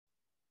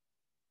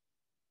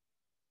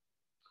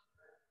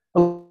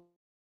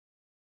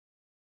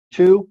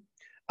2.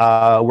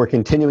 We're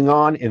continuing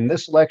on in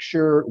this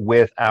lecture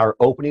with our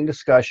opening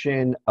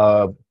discussion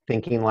of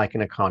thinking like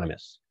an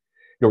economist.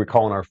 You'll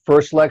recall in our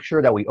first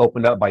lecture that we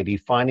opened up by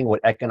defining what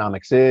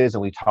economics is,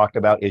 and we talked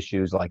about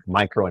issues like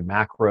micro and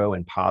macro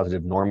and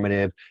positive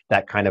normative,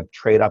 that kind of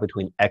trade-off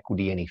between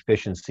equity and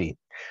efficiency.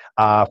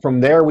 From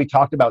there, we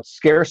talked about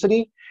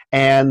scarcity,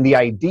 and the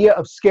idea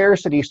of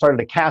scarcity started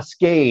a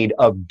cascade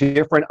of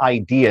different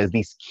ideas,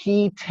 these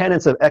key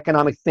tenets of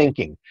economic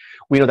thinking.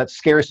 We know that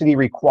scarcity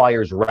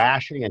requires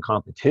rationing and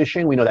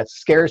competition. We know that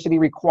scarcity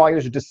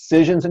requires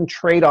decisions and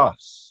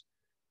trade-offs,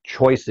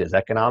 choices.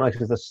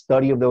 Economics is the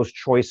study of those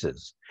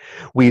choices.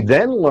 We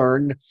then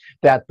learned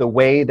that the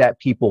way that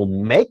people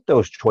make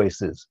those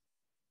choices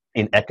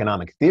in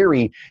economic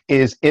theory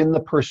is in the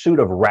pursuit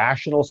of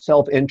rational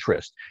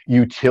self-interest,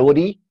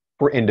 utility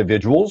for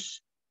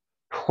individuals,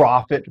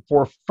 profit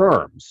for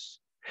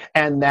firms,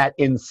 and that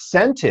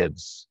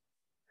incentives,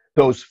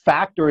 those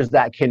factors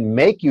that can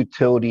make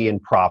utility and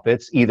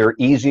profits either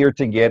easier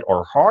to get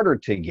or harder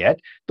to get,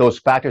 those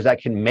factors that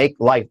can make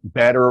life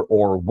better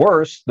or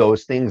worse,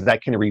 those things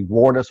that can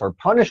reward us or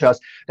punish us,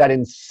 that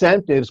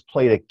incentives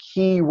play a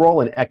key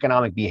role in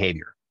economic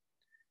behavior.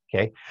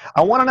 Okay,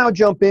 I want to now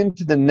jump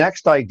into the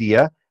next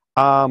idea.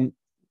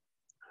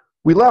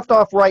 We left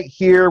off right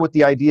here with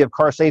the idea of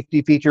car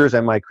safety features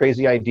and my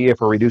crazy idea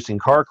for reducing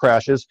car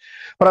crashes,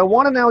 but I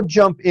want to now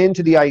jump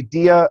into the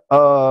idea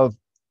of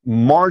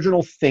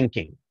marginal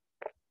thinking.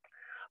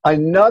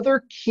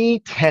 Another key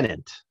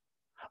tenet,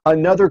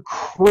 another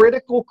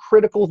critical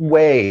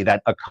way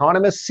that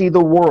economists see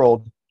the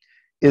world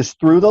is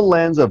through the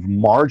lens of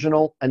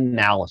marginal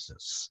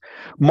analysis.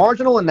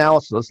 Marginal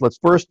analysis, let's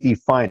first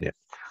define it.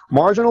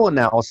 Marginal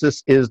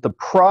analysis is the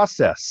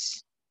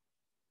process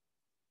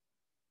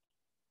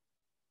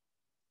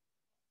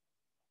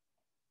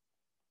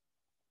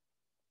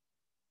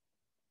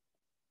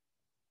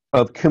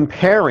of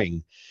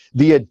comparing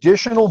the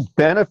additional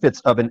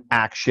benefits of an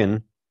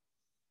action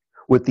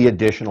with the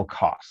additional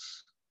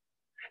costs.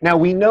 Now,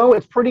 we know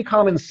it's pretty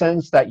common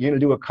sense that you're going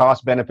to do a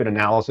cost-benefit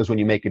analysis when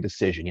you make a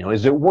decision. You know,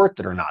 is it worth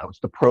it or not? What's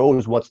the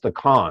pros? What's the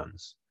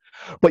cons?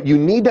 But you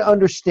need to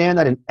understand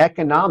that in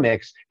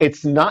economics,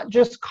 it's not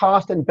just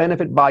cost and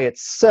benefit by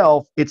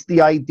itself, it's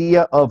the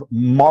idea of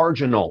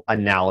marginal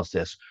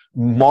analysis,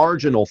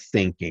 marginal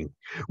thinking.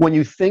 When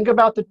you think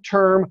about the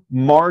term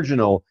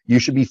marginal, you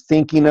should be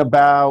thinking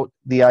about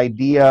the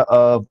idea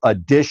of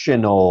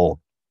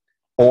additional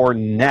or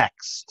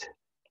next,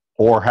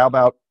 or how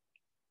about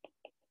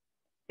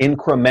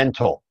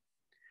incremental.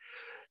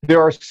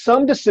 There are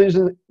some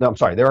decisions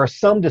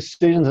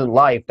in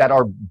life that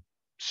are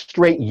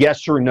straight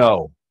yes or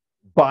no,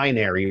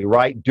 binary,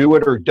 right? Do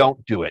it or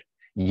don't do it,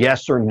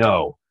 yes or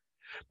no.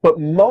 But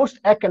most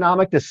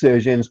economic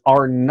decisions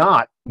are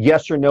not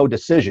yes or no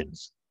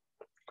decisions.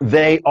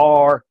 They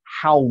are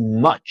how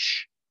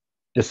much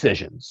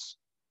decisions.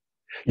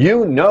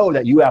 You know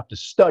that you have to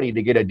study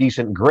to get a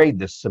decent grade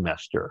this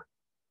semester.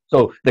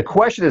 So the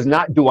question is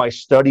not, do I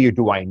study or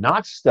do I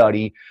not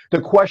study? The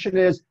question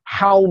is,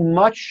 how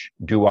much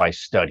do I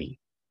study?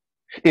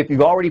 If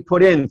you've already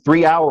put in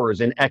 3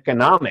 hours in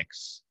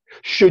economics,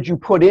 should you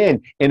put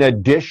in an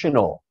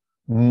additional,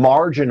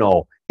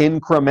 marginal,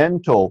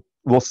 incremental,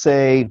 we'll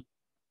say,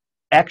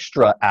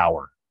 extra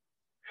hour?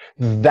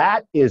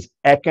 That is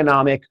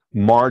economic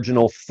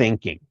marginal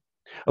thinking.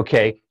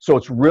 Okay, so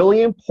it's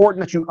really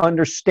important that you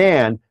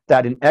understand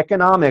that in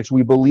economics,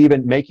 we believe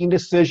in making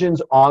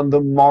decisions on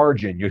the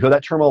margin. You hear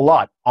that term a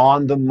lot,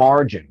 on the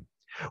margin.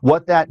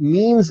 What that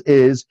means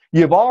is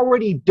you've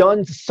already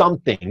done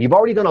something. You've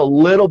already done a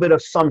little bit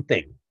of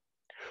something.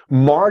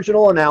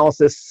 Marginal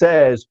analysis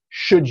says,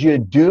 should you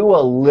do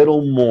a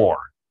little more?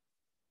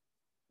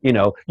 You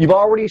know, you've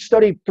already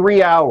studied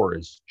 3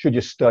 hours. Should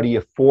you study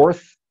a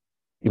fourth?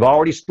 You've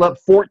already slept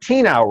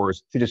 14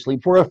 hours. Should you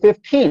sleep for a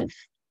 15th?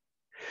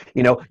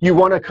 You know, you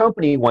run a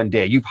company one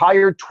day. You've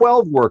hired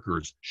 12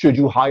 workers. Should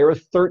you hire a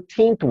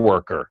 13th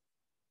worker?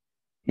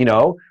 You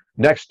know,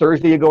 next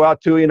Thursday you go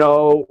out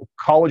to,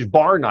 college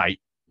bar night.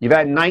 You've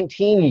had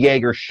 19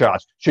 Jaeger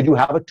shots. Should you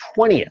have a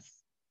 20th?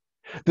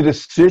 The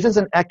decisions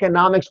in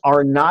economics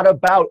are not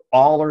about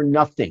all or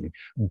nothing.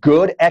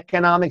 Good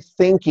economic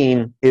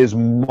thinking is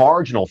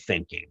marginal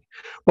thinking.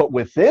 But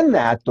within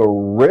that, the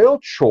real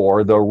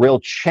chore, the real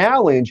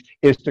challenge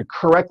is to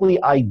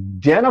correctly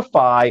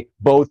identify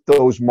both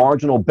those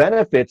marginal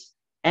benefits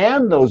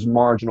and those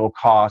marginal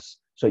costs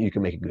so you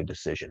can make a good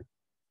decision.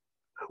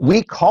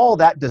 We call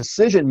that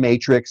decision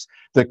matrix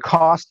the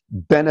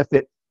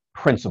cost-benefit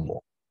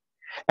principle.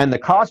 And the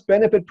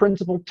cost-benefit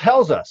principle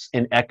tells us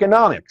in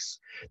economics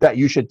that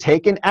you should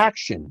take an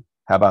action.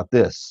 How about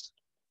this?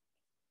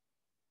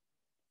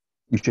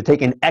 You should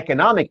take an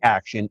economic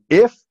action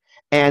if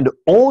and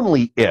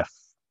only if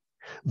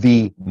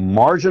the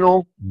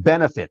marginal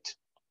benefit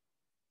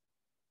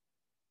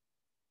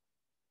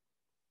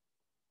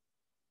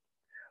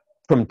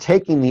from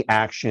taking the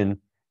action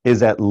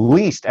is at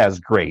least as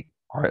great,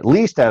 or at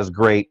least as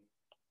great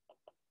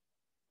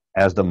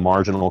as the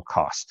marginal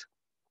cost.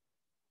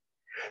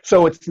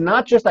 So it's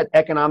not just that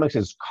economics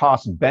is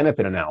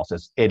cost-benefit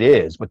analysis. It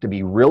is, but to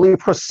be really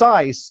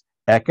precise,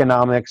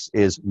 economics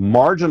is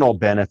marginal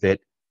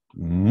benefit,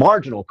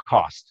 marginal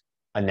cost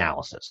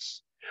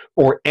analysis.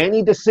 For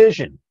any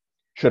decision,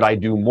 should I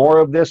do more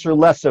of this or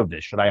less of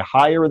this? Should I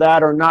hire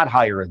that or not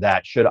hire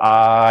that? Should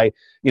I,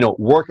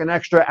 work an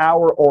extra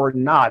hour or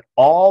not?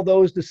 All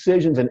those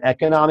decisions in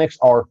economics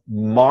are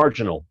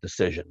marginal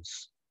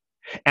decisions.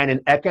 And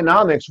in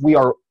economics, we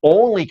are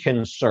only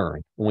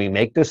concerned when we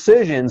make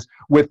decisions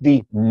with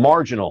the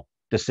marginal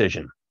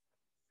decision.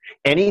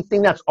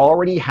 Anything that's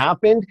already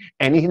happened,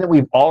 anything that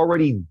we've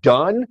already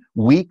done,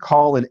 we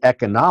call in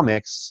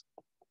economics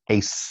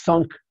a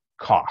sunk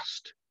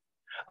cost.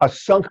 A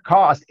sunk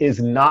cost is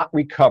not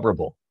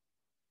recoverable.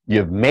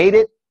 You've made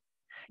it,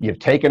 you've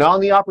taken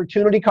on the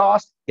opportunity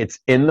cost, it's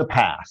in the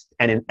past.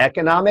 And in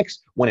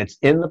economics, when it's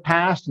in the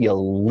past, you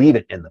leave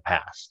it in the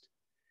past.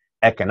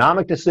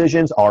 Economic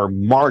decisions are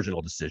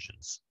marginal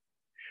decisions.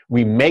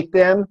 We make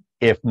them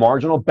if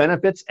marginal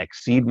benefits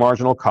exceed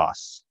marginal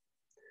costs.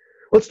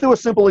 Let's do a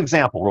simple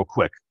example real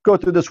quick. Go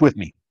through this with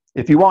me.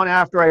 If you want,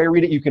 after I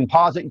read it, you can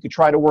pause it, you can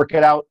try to work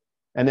it out,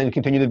 and then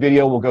continue the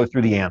video. We'll go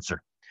through the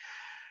answer.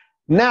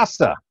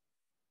 NASA,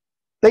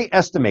 they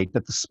estimate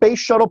that the space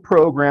shuttle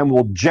program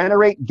will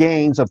generate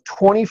gains of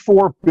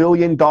 $24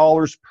 billion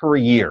per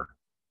year.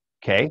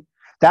 Okay?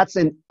 That's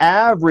an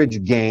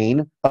average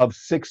gain of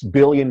 $6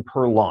 billion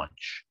per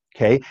launch.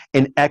 Okay?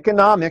 In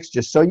economics,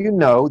 just so you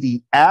know,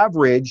 the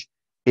average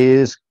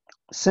is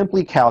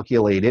simply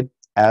calculated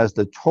as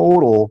the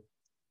total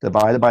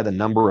divided by the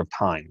number of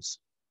times.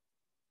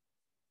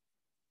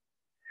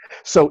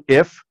 So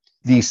if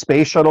the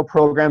space shuttle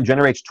program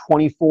generates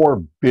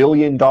 $24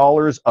 billion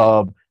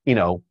of,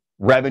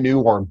 revenue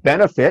or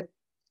benefit,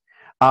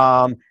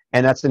 and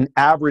that's an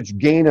average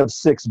gain of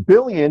 $6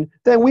 billion,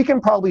 then we can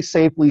probably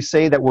safely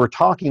say that we're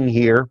talking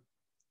here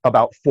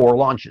about 4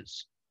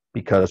 launches,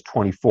 because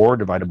 24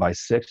 divided by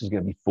 6 is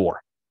going to be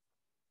 4.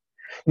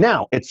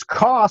 Now, its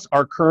costs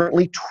are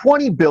currently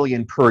 $20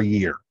 billion per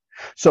year.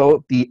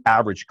 So the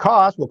average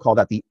cost, we'll call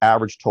that the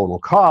average total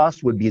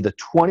cost, would be the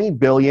 $20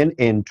 billion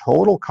in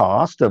total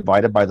cost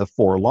divided by the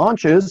 4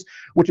 launches,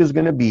 which is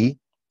going to be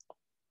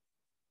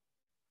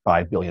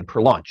 $5 billion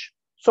per launch.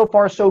 So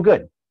far, so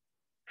good.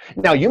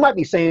 Now, you might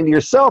be saying to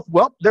yourself,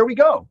 well, there we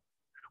go.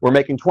 We're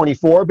making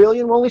 $24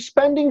 billion, we're only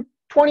spending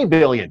 $20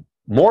 billion.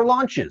 More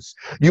launches.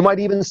 You might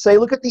even say,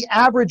 look at the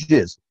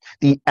averages.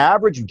 The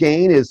average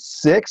gain is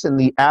 6 and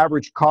the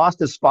average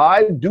cost is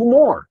 5. Do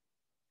more.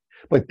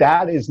 But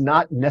that is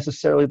not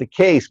necessarily the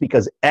case,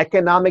 because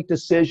economic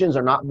decisions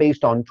are not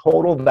based on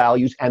total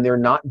values and they're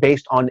not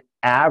based on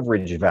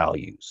average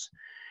values.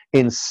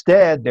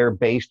 Instead, they're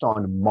based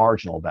on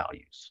marginal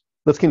values.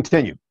 Let's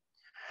continue.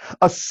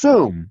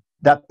 Assume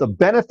that the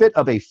benefit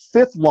of a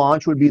 5th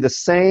launch would be the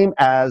same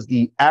as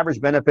the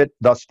average benefit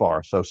thus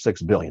far, so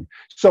 $6 billion.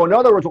 So in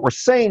other words, what we're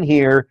saying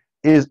here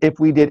is if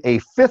we did a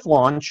 5th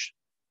launch,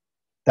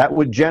 that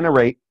would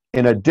generate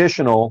an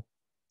additional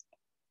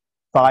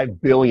 $5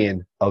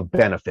 billion of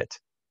benefit.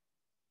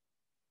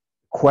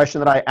 Question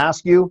that I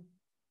ask you,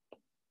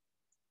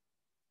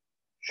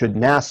 should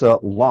NASA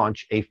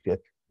launch a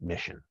 5th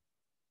mission?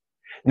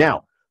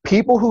 Now,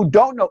 people who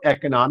don't know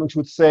economics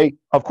would say,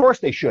 of course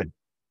they should,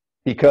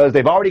 because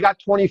they've already got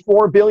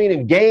 $24 billion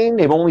in gain,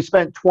 they've only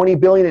spent $20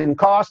 billion in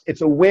cost,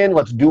 it's a win,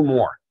 let's do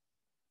more.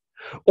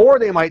 Or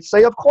they might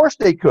say, of course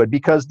they could,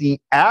 because the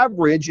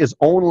average is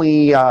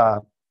only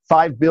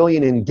 $5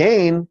 billion in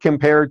gain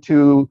compared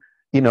to,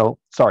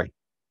 sorry,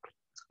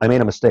 I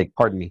made a mistake,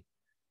 pardon me.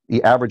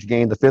 The average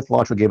gain, the 5th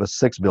launch would give us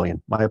 $6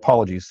 billion. My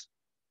apologies.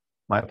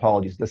 My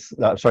apologies. The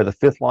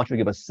 5th launch would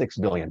give us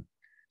 $6 billion.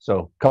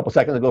 So a couple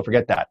seconds ago,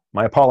 forget that.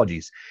 My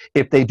apologies.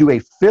 If they do a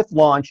 5th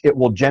launch, it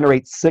will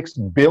generate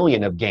 $6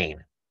 billion of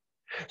gain.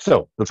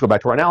 So let's go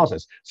back to our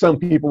analysis. Some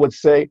people would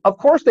say, of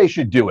course they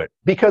should do it,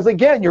 because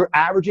again, you're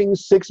averaging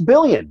 $6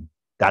 billion.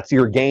 That's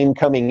your gain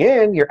coming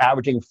in. You're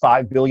averaging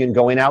 $5 billion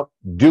going out.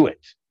 Do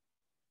it.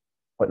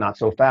 But not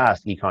so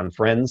fast, econ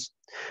friends,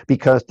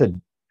 because to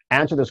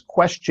answer this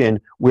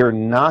question, we're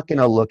not going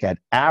to look at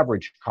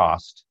average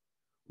cost.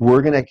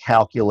 We're going to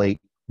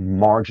calculate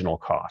marginal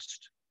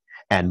cost.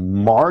 And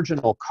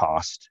marginal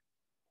cost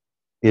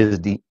is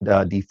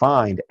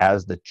defined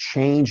as the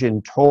change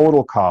in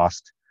total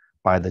cost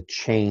by the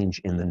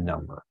change in the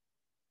number.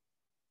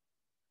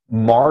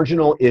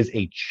 Marginal is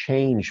a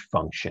change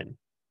function.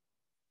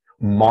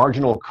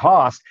 Marginal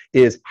cost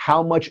is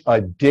how much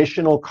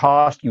additional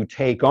cost you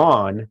take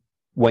on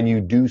when you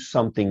do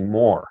something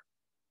more.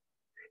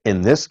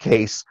 In this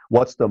case,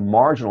 what's the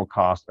marginal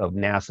cost of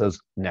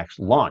NASA's next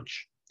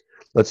launch?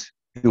 Let's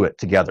do it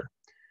together.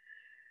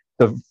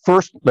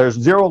 There's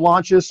 0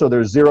 launches, so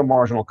there's 0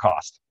 marginal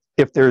cost.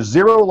 If there's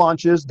 0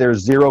 launches, there's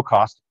 0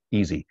 cost.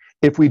 Easy.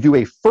 If we do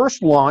a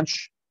first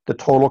launch, the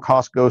total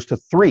cost goes to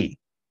 3.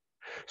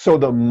 So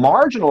the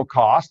marginal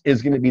cost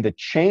is going to be the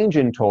change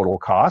in total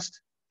cost.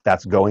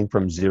 That's going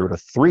from 0 to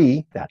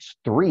 3. That's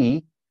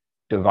 3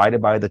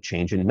 divided by the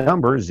change in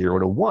number, 0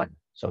 to 1.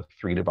 So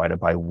 3 divided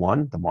by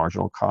 1, the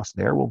marginal cost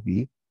there will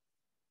be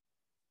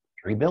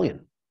 3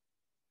 billion.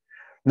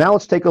 Now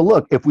let's take a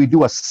look. If we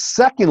do a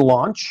second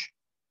launch,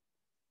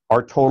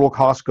 our total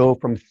costs go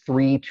from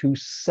 3 to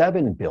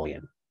 7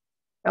 billion.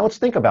 Now let's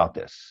think about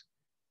this.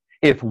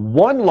 If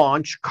one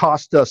launch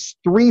cost us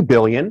 3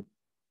 billion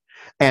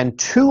and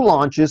two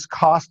launches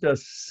cost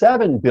us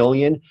 7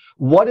 billion,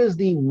 what is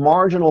the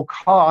marginal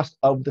cost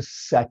of the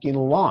second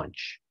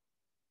launch?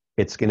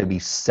 It's going to be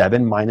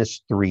 7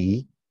 minus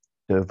 3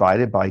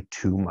 divided by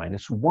 2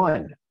 minus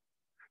 1.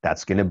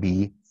 That's going to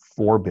be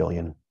 4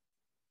 billion.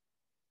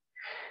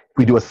 If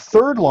we do a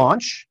third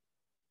launch,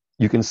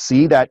 you can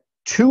see that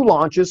two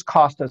launches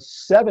cost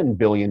us 7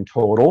 billion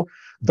total.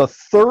 The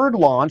third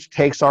launch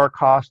takes our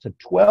cost to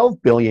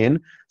 12 billion,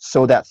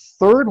 so that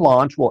third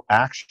launch will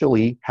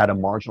actually had a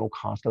marginal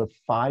cost of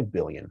 5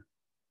 billion.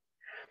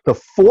 The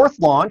fourth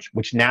launch,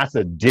 which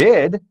NASA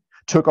did,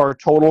 took our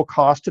total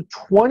cost to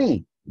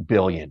 20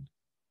 billion.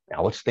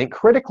 Now let's think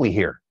critically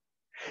here.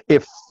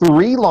 If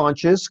 3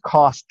 launches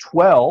cost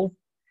 12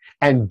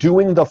 and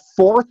doing the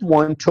fourth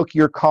one took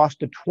your cost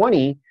to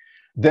 20,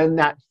 then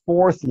that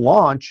fourth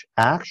launch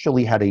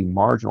actually had a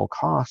marginal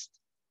cost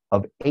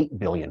of 8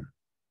 billion.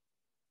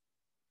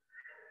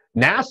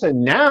 NASA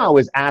now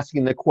is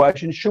asking the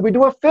question, should we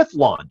do a fifth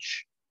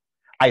launch?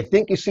 I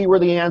think you see where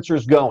the answer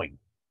is going.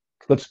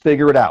 Let's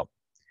figure it out.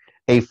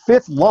 A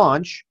fifth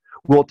launch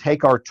will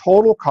take our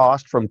total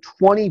cost from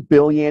 20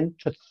 billion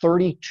to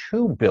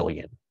 32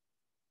 billion.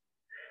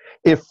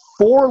 If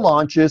 4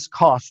 launches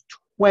cost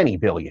 20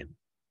 billion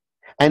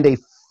and a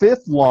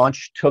fifth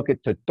launch took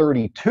it to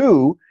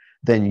 32,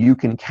 then you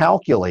can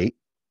calculate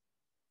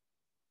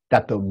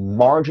that the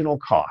marginal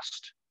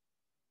cost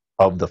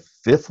of the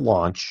fifth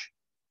launch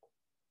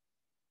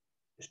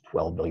is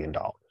 $12 billion.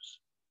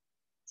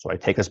 So I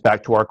take us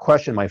back to our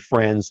question, my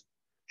friends.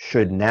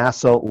 Should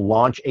NASA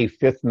launch a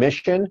fifth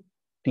mission?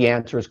 The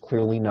answer is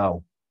clearly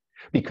no,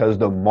 because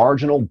the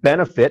marginal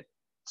benefit,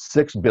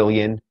 6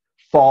 billion,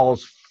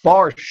 falls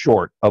far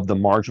short of the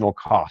marginal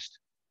cost,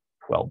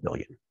 12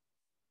 billion.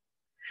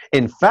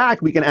 In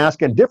fact, we can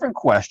ask a different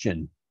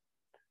question.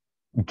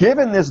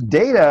 Given this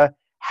data,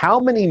 how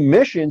many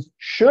missions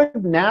should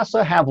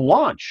NASA have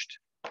launched?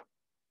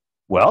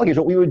 Well, here's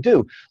what we would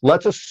do.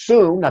 Let's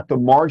assume that the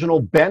marginal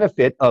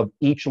benefit of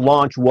each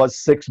launch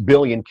was 6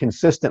 billion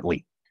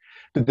consistently.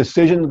 The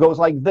decision goes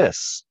like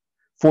this.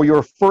 For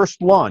your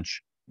first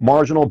launch,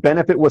 marginal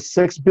benefit was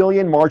 6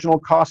 billion, marginal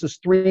cost is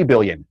 3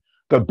 billion.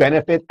 The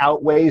benefit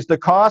outweighs the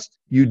cost,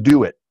 you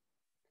do it.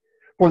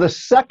 For the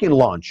second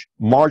launch,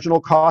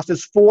 marginal cost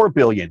is 4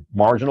 billion,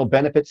 marginal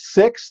benefit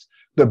 6,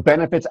 the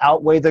benefits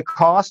outweigh the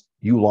cost,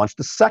 you launch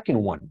the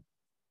second one.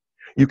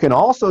 You can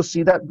also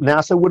see that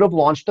NASA would have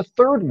launched a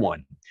third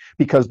one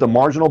because the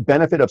marginal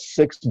benefit of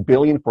 6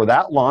 billion for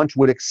that launch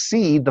would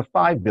exceed the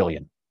 5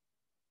 billion.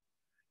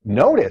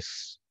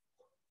 Notice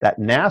that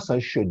NASA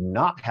should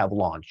not have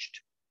launched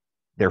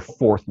their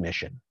fourth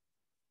mission,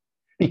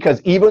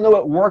 because even though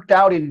it worked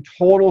out in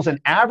totals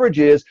and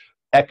averages,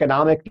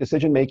 economic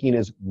decision-making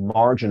is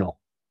marginal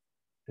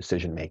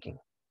decision-making.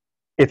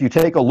 If you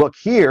take a look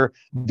here,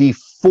 the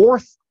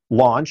fourth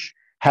launch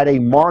had a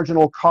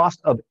marginal cost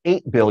of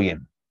 8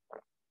 billion.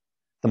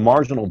 The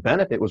marginal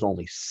benefit was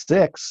only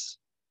 6.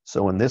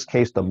 So in this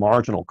case, the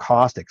marginal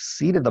cost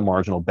exceeded the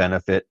marginal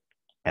benefit,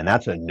 and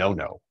that's a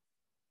no-no.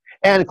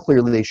 And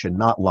clearly they should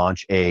not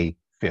launch a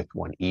fifth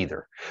one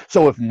either.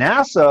 So if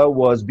NASA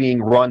was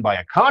being run by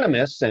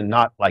economists and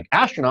not like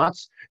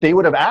astronauts, they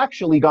would have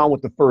actually gone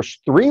with the first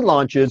 3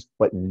 launches,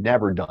 but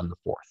never done the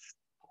fourth.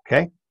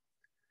 Okay?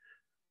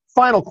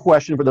 Final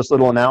question for this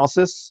little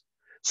analysis.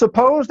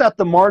 Suppose that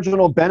the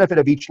marginal benefit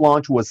of each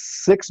launch was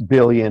 6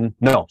 billion.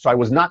 No, sorry,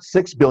 was not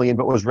 6 billion,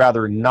 but was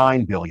rather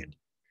 9 billion.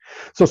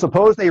 So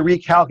suppose they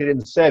recalculated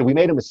and said, we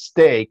made a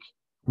mistake.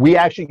 We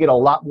actually get a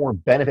lot more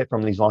benefit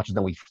from these launches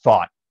than we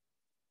thought.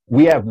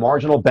 We have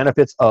marginal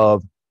benefits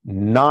of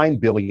 9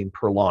 billion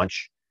per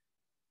launch.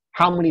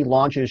 How many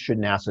launches should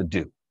NASA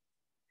do?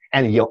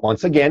 And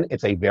once again,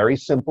 it's a very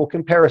simple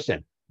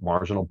comparison.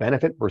 Marginal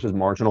benefit versus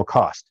marginal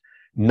cost.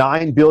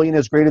 9 billion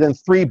is greater than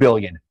 3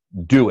 billion.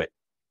 Do it.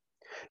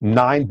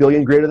 9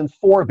 billion greater than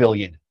 4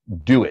 billion.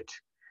 Do it.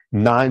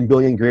 9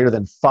 billion greater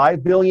than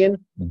 5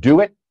 billion. Do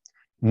it.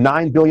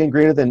 9 billion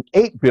greater than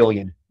 8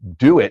 billion.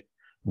 Do it.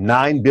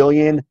 9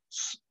 billion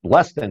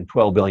less than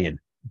 12 billion.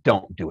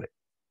 Don't do it.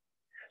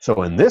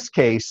 So in this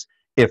case,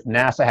 if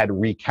NASA had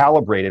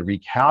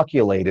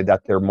recalculated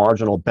that their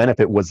marginal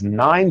benefit was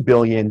 9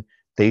 billion,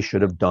 they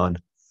should have done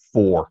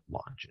 4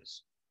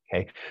 launches.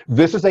 Okay,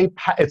 this is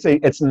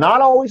it's not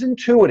always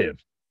intuitive,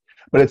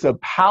 but it's a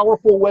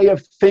powerful way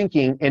of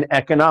thinking in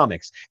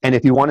economics. And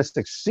if you want to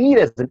succeed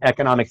as an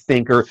economic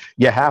thinker,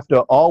 you have to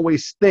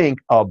always think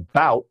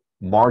about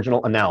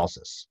marginal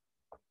analysis.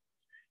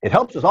 It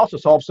helps us also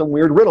solve some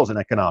weird riddles in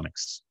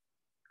economics,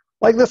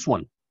 like this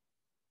one.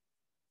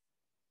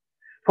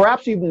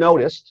 Perhaps you've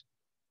noticed,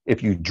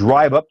 if you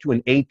drive up to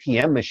an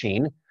ATM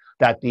machine,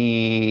 that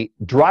the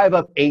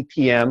drive-up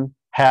ATM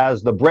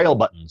has the braille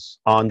buttons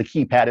on the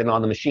keypad and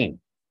on the machine.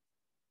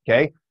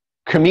 Okay?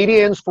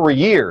 Comedians for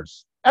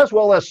years as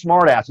well as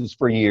smartasses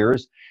for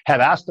years,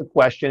 have asked the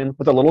question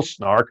with a little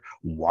snark,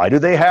 why do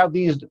they have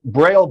these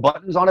Braille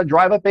buttons on a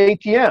drive-up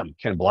ATM?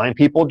 Can blind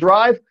people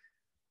drive?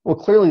 Well,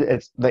 clearly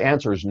the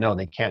answer is no,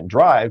 they can't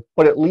drive,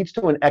 but it leads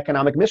to an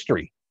economic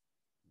mystery.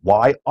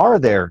 Why are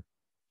there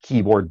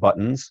keyboard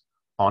buttons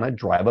on a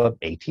drive-up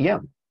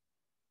ATM?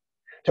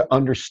 To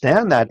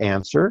understand that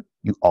answer,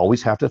 you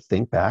always have to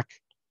think back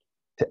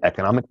to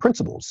economic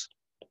principles.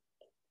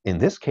 In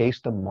this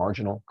case, the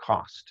marginal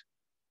cost.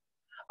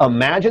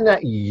 Imagine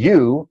that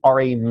you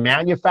are a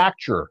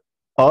manufacturer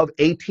of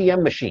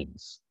ATM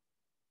machines.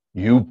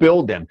 You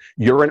build them.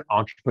 You're an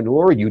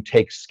entrepreneur. You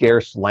take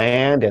scarce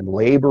land and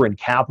labor and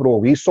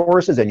capital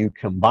resources and you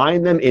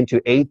combine them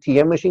into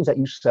ATM machines that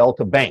you sell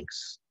to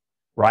banks,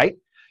 right?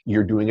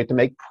 You're doing it to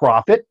make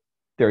profit.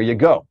 There you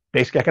go.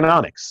 Basic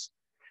economics.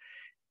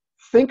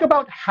 Think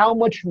about how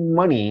much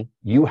money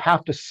you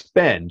have to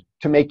spend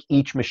to make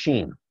each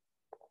machine.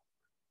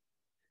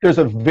 There's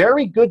a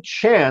very good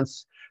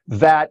chance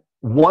that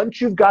once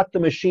you've got the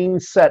machine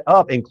set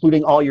up,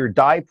 including all your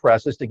die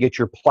presses to get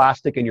your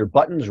plastic and your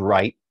buttons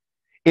right,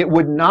 it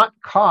would not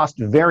cost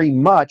very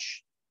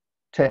much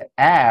to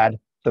add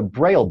the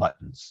Braille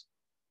buttons.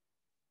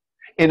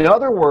 In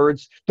other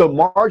words, the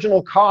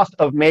marginal cost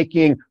of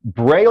making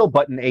Braille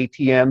button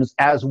ATMs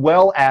as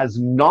well as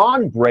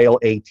non-Braille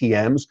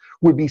ATMs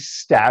would be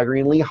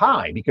staggeringly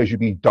high because you'd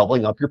be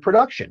doubling up your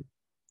production.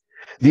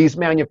 These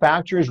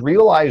manufacturers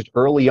realized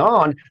early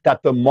on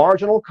that the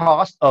marginal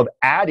cost of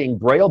adding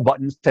Braille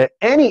buttons to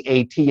any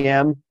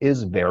ATM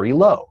is very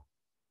low.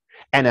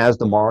 And as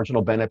the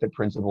marginal benefit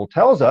principle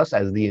tells us,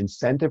 as the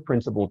incentive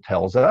principle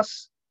tells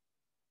us,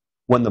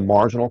 when the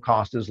marginal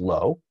cost is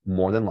low,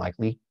 more than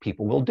likely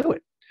people will do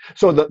it.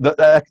 So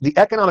the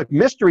economic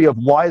mystery of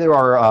why there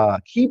are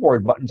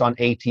keyboard buttons on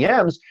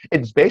ATMs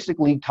is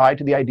basically tied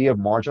to the idea of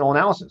marginal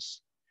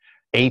analysis.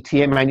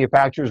 ATM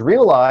manufacturers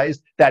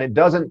realized that it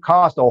doesn't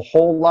cost a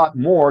whole lot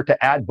more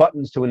to add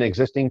buttons to an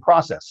existing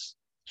process.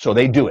 So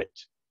they do it.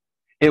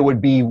 It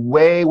would be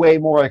way, way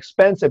more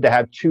expensive to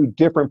have two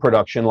different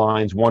production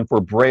lines, one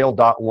for Braille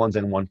dot ones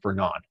and one for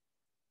non.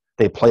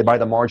 They play by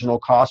the marginal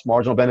cost,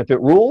 marginal benefit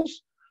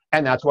rules,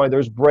 and that's why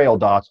there's Braille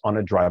dots on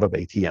a drive-up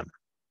ATM.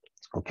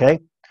 Okay?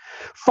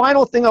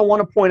 Final thing I want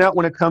to point out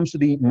when it comes to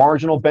the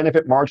marginal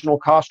benefit, marginal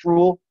cost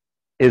rule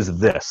is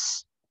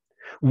this.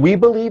 We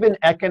believe in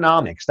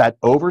economics that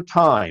over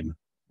time,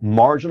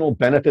 marginal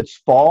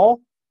benefits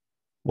fall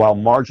while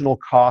marginal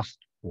costs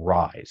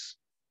rise.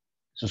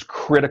 This is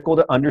critical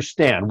to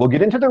understand. We'll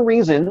get into the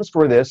reasons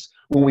for this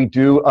when we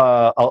do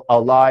a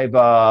live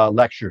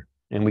lecture,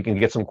 and we can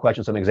get some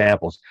questions, some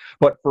examples.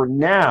 But for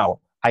now,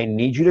 I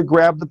need you to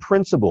grab the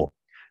principle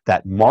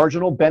that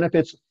marginal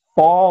benefits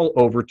fall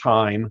over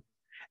time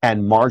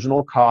and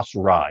marginal costs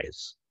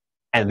rise.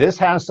 And this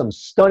has some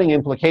stunning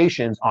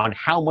implications on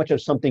how much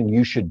of something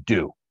you should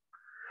do.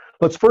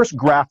 Let's first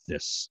graph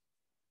this.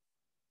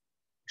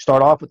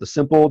 Start off with a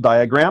simple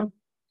diagram.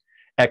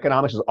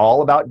 Economics is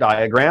all about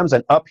diagrams.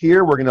 And up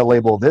here, we're going to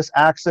label this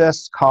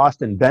axis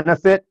cost and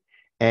benefit,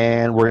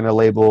 and we're going to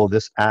label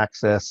this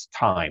axis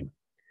time.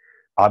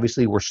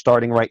 Obviously, we're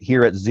starting right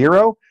here at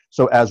 0.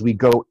 So as we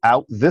go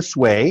out this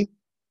way,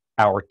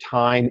 our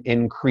time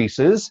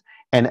increases.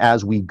 And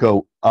as we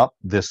go up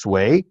this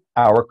way,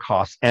 our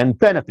costs and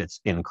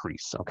benefits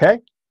increase, okay?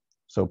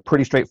 So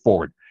pretty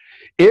straightforward.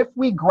 If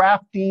we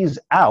graph these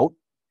out,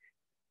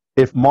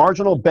 if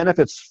marginal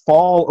benefits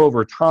fall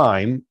over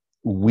time,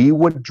 we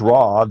would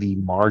draw the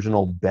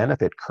marginal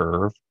benefit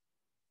curve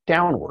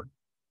downward,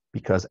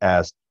 because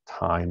as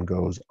time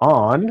goes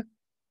on,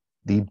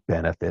 the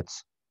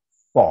benefits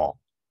fall.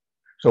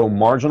 So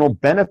marginal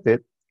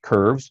benefit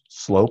curves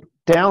slope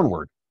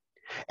downward.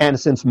 And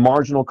since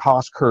marginal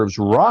cost curves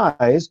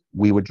rise,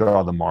 we would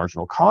draw the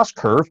marginal cost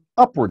curve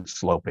upward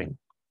sloping.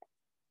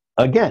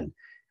 Again,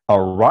 a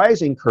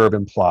rising curve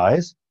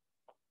implies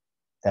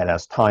that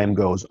as time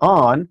goes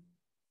on,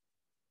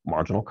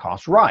 marginal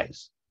costs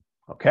rise.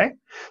 Okay?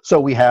 So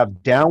we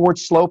have downward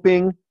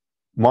sloping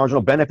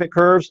marginal benefit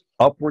curves,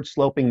 upward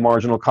sloping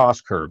marginal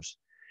cost curves.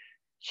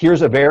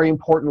 Here's a very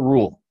important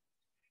rule.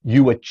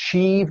 You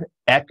achieve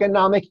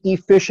economic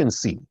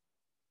efficiency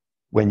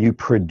when you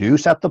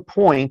produce at the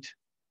point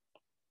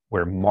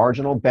where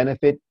marginal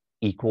benefit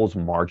equals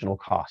marginal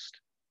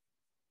cost.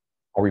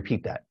 I'll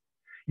repeat that.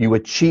 You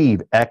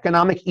achieve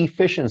economic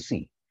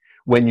efficiency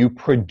when you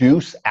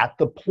produce at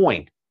the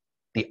point,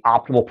 the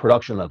optimal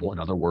production level, in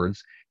other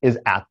words, is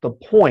at the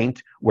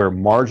point where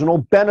marginal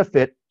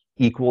benefit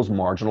equals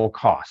marginal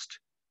cost,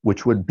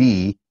 which would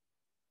be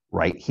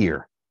right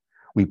here.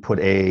 We put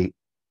a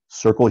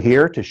circle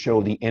here to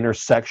show the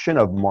intersection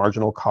of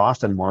marginal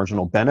cost and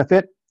marginal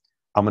benefit.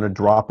 I'm going to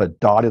drop a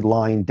dotted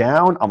line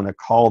down. I'm going to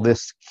call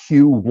this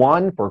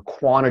Q1 for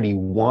quantity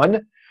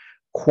 1.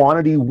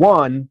 Quantity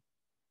 1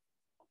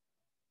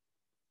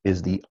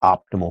 is the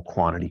optimal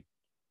quantity.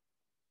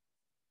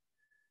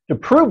 To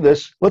prove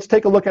this, let's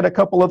take a look at a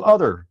couple of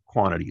other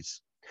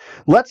quantities.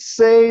 Let's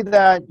say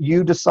that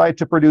you decide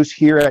to produce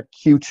here at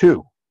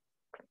Q2,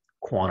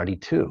 quantity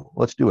 2.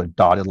 Let's do a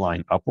dotted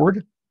line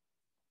upward.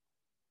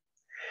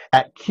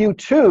 At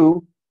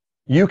Q2,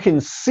 you can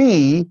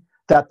see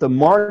that the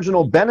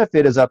marginal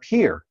benefit is up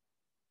here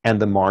and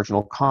the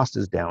marginal cost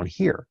is down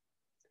here.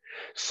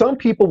 Some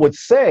people would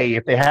say,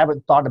 if they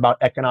haven't thought about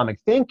economic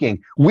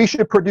thinking, we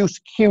should produce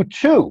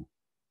Q2.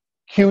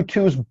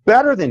 Q2 is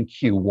better than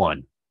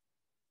Q1.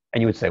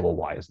 And you would say, well,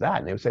 why is that?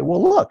 And they would say,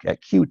 well, look,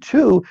 at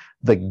Q2,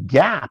 the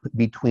gap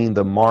between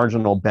the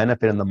marginal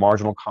benefit and the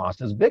marginal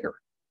cost is bigger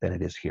than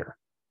it is here.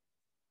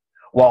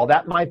 While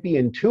that might be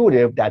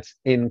intuitive, that's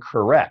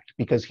incorrect,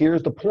 because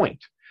here's the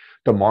point.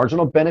 The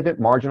marginal benefit,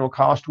 marginal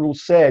cost rule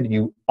said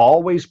you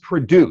always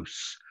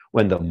produce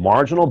when the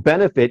marginal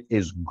benefit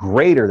is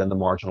greater than the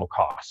marginal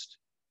cost.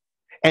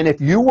 And if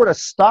you were to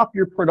stop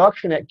your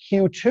production at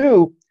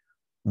Q2,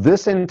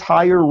 this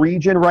entire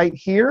region right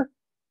here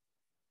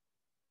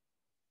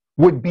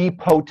would be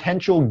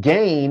potential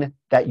gain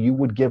that you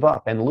would give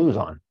up and lose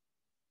on.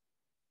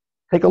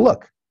 Take a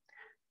look.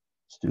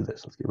 Let's do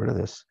this. Let's get rid of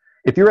this.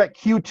 If you're at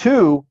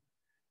Q2,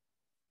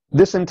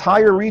 this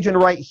entire region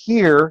right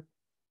here,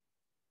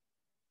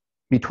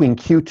 between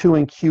Q2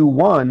 and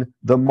Q1,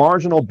 the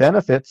marginal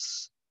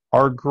benefits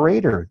are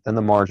greater than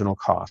the marginal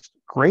cost,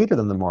 greater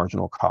than the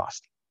marginal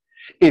cost.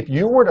 If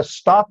you were to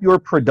stop your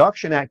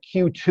production at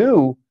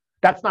Q2,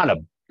 it's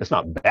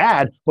not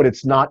bad, but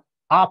it's not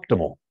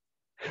optimal,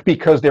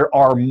 because there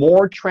are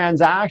more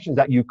transactions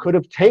that you could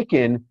have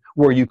taken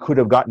where you could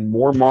have gotten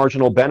more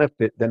marginal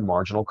benefit than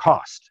marginal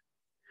cost.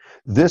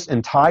 This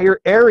entire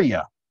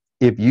area,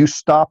 if you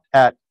stopped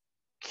at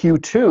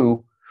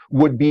Q2,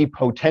 would be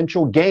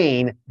potential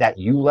gain that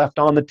you left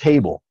on the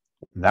table.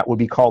 That would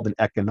be called in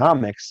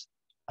economics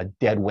a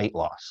dead weight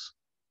loss.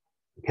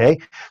 Okay,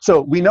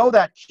 so we know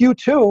that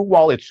Q2,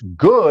 while it's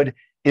good,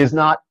 is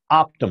not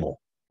optimal.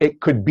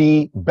 It could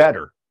be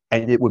better,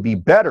 and it would be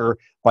better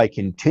by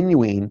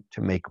continuing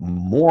to make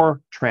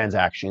more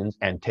transactions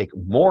and take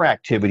more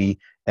activity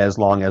as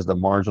long as the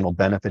marginal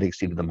benefit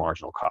exceeded the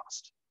marginal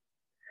cost.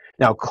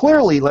 Now,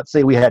 clearly, let's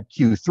say we had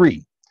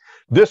Q3.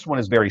 This one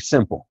is very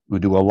simple. We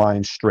do a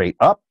line straight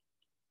up,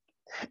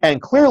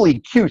 and clearly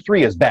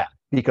Q3 is bad,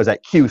 because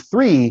at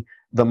Q3,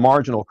 the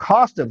marginal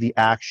cost of the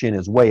action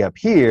is way up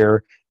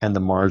here, and the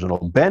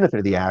marginal benefit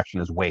of the action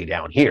is way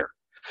down here.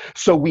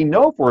 So we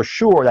know for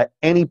sure that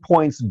any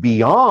points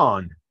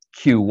beyond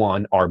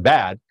Q1 are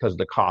bad because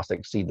the costs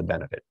exceed the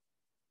benefit.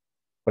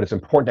 But it's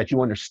important that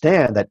you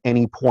understand that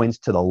any points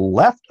to the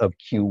left of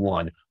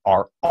Q1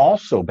 are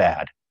also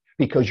bad,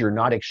 because you're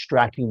not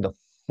extracting the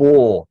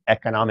full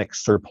economic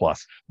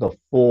surplus, the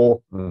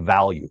full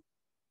value.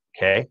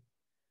 Okay?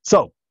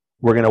 So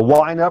we're going to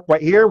wind up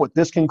right here with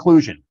this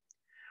conclusion.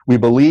 We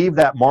believe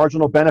that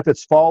marginal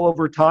benefits fall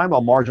over time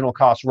while marginal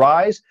costs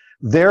rise.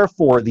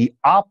 Therefore, the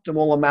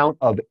optimal amount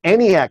of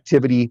any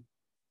activity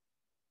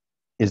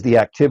is the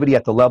activity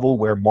at the level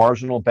where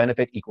marginal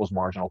benefit equals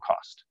marginal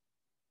cost.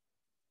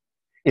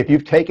 If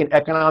you've taken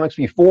economics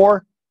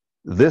before,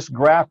 this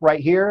graph right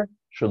here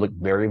should look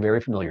very,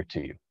 very familiar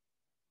to you.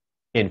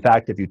 In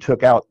fact, if you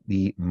took out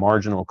the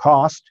marginal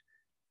cost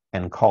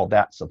and called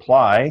that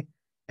supply,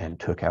 and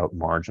took out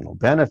marginal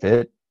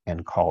benefit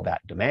and called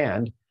that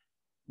demand,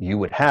 you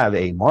would have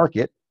a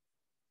market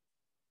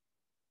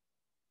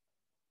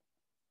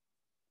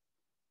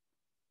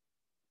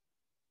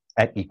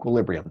at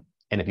equilibrium.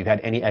 And if you've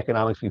had any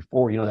economics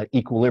before, you know that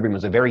equilibrium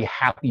is a very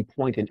happy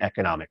point in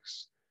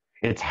economics.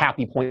 It's a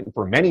happy point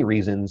for many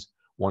reasons.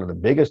 One of the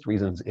biggest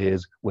reasons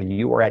is when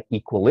you are at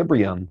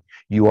equilibrium,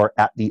 you are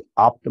at the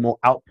optimal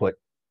output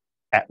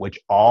at which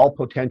all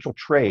potential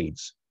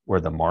trades where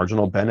the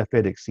marginal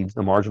benefit exceeds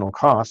the marginal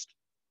cost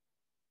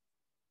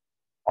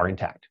are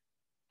intact.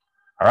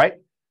 All right?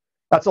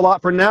 That's a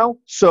lot for now.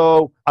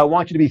 So I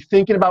want you to be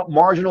thinking about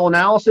marginal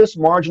analysis,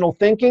 marginal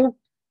thinking.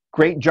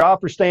 Great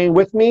job for staying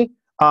with me.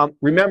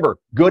 Remember,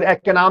 good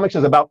economics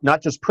is about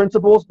not just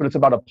principles, but it's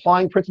about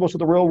applying principles to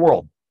the real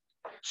world.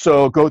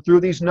 So go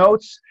through these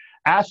notes.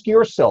 Ask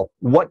yourself,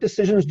 what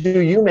decisions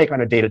do you make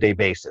on a day-to-day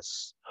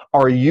basis?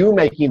 Are you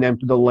making them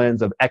through the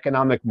lens of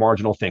economic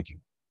marginal thinking?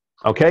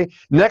 Okay?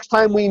 Next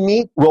time we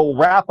meet, we'll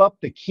wrap up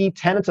the key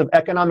tenets of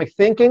economic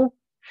thinking,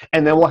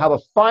 and then we'll have a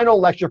final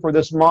lecture for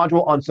this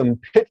module on some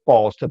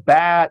pitfalls to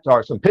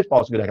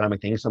good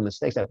economic thinking, some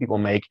mistakes that people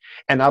make,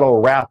 and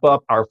that'll wrap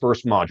up our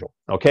first module.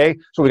 Okay?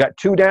 So we got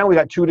 2 down, we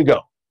got 2 to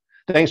go.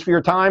 Thanks for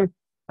your time,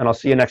 and I'll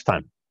see you next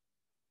time.